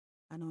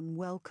An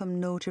unwelcome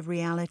note of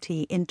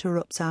reality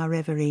interrupts our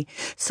reverie.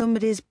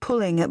 Somebody's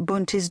pulling at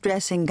Bunty's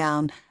dressing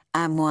gown.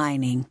 I'm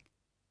whining.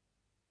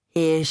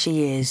 Here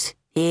she is.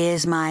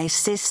 Here's my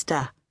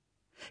sister.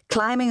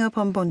 Climbing up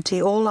on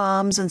Bunty, all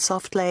arms and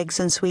soft legs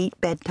and sweet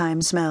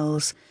bedtime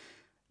smells.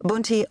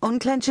 Bunty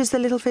unclenches the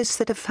little fists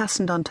that have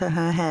fastened onto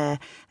her hair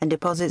and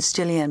deposits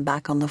Gillian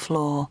back on the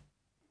floor.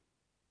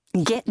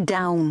 Get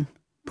down,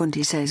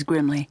 Bunty says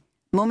grimly.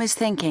 Mum is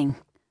thinking.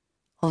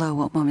 Although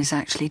what Mum is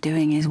actually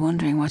doing is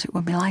wondering what it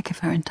would be like if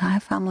her entire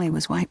family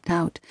was wiped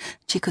out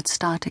and she could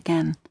start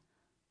again.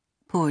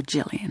 Poor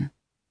Gillian.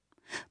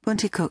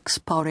 Bunty cooks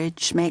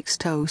porridge, makes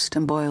toast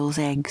and boils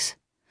eggs.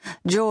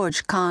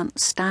 George can't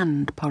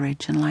stand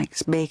porridge and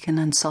likes bacon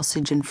and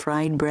sausage and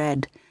fried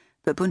bread,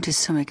 but Bunty's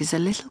stomach is a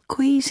little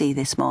queasy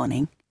this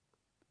morning.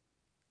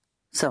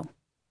 So,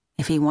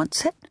 if he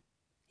wants it,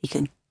 he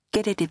can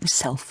get it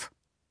himself,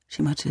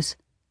 she mutters,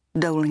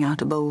 doling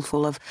out a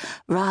bowlful of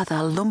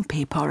rather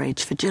lumpy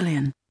porridge for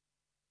Gillian.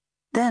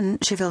 Then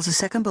she fills a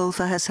second bowl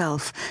for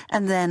herself,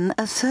 and then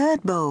a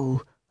third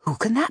bowl. Who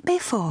can that be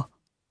for?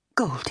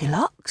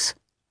 Goldilocks?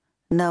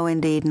 No,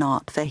 indeed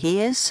not, for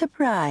here's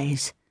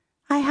surprise.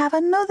 I have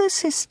another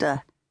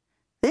sister.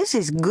 This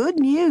is good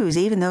news,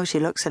 even though she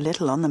looks a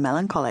little on the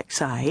melancholic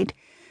side.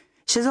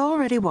 She's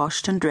already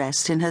washed and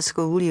dressed in her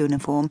school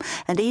uniform,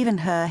 and even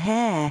her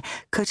hair,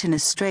 cut in a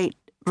straight,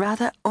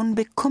 rather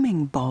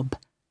unbecoming bob,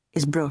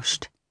 is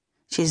brushed.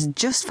 She's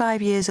just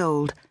 5 years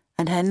old,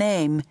 and her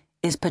name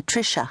is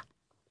Patricia.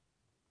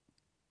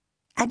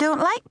 I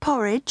don't like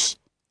porridge,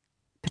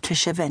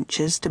 Patricia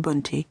ventures to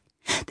Bunty.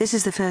 This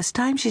is the first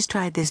time she's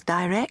tried this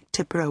direct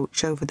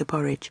approach over the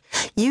porridge.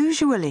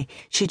 Usually,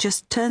 she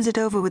just turns it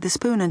over with a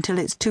spoon until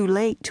it's too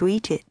late to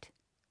eat it.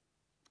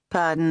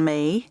 Pardon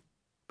me,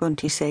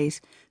 Bunty says,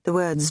 the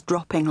words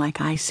dropping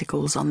like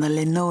icicles on the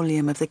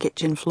linoleum of the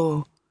kitchen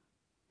floor.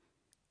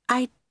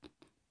 I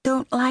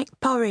don't like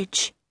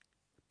porridge,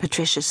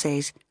 Patricia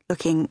says,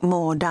 looking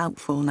more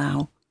doubtful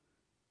now.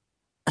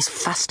 As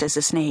fast as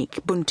a snake,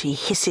 Bunty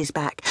hisses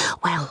back.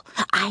 Well,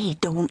 I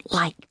don't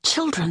like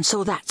children,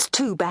 so that's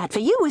too bad for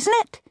you, isn't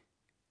it?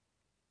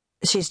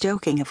 She's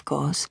joking, of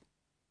course.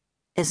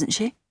 Isn't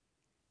she?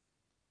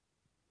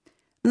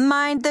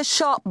 Mind the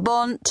shop,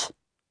 Bunt.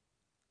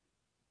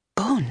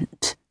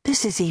 Bunt?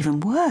 This is even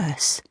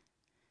worse.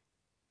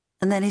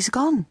 And then he's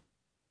gone.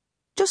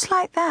 Just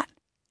like that.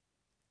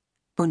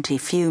 Bunty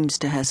fumes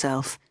to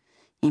herself.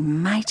 He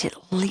might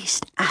at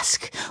least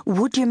ask,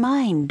 would you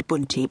mind,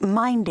 Bunty,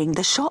 minding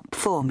the shop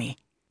for me?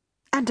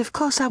 And of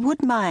course I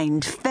would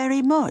mind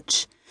very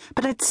much,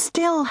 but I'd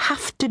still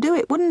have to do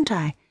it, wouldn't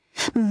I?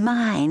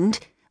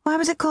 Mind? Why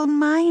was it called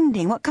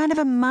minding? What kind of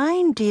a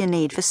mind do you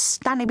need for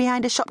standing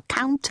behind a shop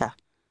counter?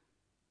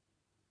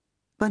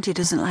 Bunty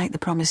doesn't like the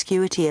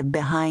promiscuity of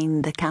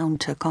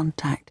behind-the-counter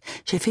contact.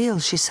 She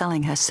feels she's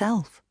selling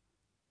herself.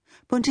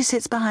 Bunty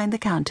sits behind the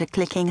counter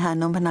clicking her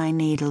number 9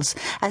 needles,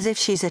 as if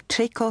she's a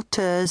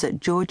tricoteuse at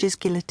George's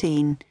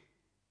guillotine.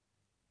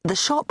 The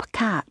shop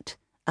cat,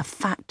 a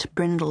fat,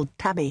 brindled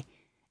tabby,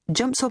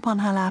 jumps up on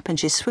her lap and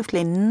she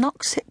swiftly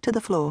knocks it to the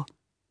floor.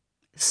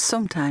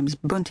 Sometimes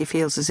Bunty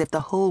feels as if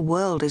the whole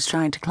world is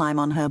trying to climb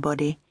on her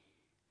body.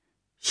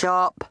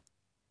 Shop!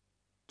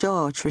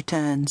 George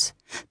returns.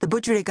 The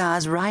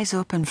budgerigars rise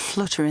up and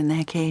flutter in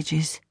their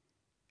cages.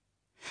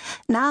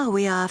 Now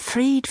we are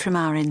freed from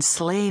our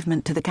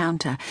enslavement to the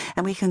counter,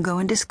 and we can go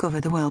and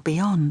discover the world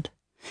beyond.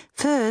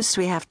 First,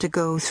 we have to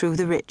go through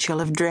the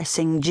ritual of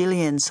dressing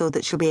Gillian so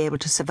that she'll be able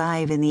to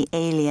survive in the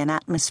alien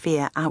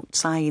atmosphere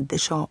outside the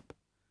shop.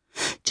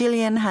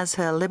 Gillian has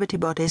her Liberty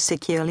bodice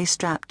securely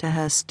strapped to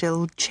her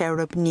still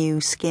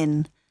cherub-new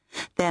skin.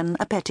 Then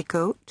a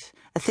petticoat,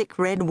 a thick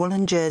red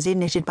woolen jersey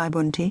knitted by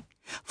Bunty,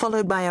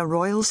 followed by a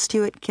Royal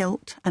Stuart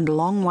kilt and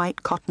long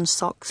white cotton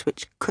socks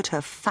which cut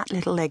her fat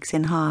little legs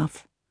in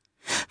half.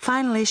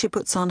 Finally, she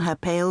puts on her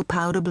pale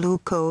powder-blue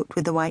coat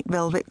with the white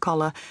velvet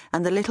collar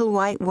and the little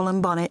white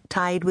woolen bonnet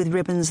tied with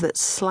ribbons that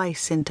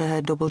slice into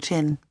her double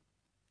chin.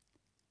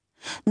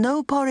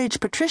 No porridge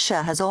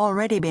Patricia has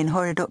already been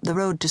hurried up the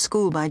road to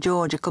school by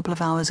George a couple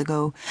of hours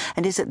ago,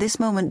 and is at this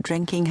moment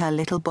drinking her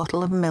little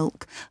bottle of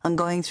milk and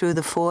going through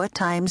the 4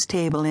 times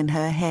table in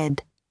her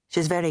head.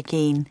 She's very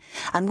keen,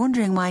 and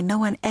wondering why no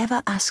one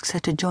ever asks her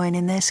to join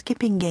in their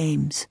skipping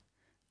games.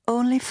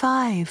 Only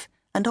 5,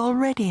 and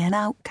already an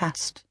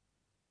outcast.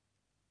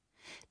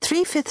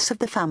 3/5 of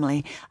the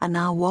family are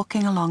now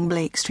walking along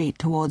Blake Street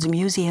towards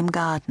Museum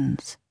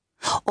Gardens.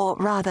 Or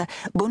rather,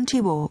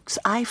 Bunty walks,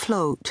 I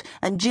float,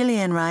 and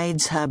Gillian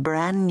rides her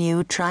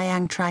brand-new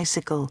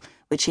tricycle,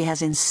 which she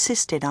has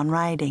insisted on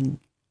riding.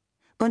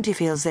 Bunty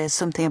feels there's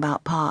something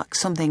about parks,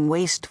 something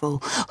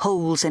wasteful,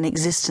 holes in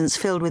existence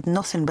filled with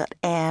nothing but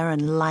air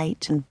and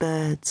light and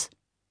birds.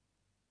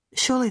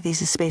 Surely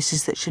these are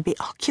spaces that should be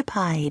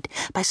occupied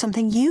by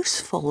something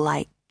useful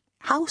like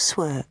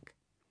housework.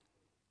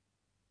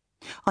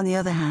 On the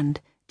other hand,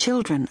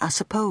 children are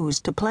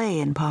supposed to play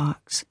in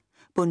parks.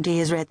 Bunty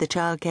has read the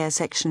childcare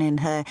section in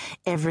her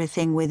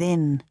Everything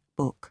Within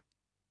book.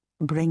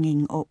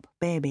 Bringing up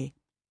baby.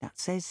 That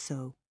says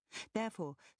so. Therefore,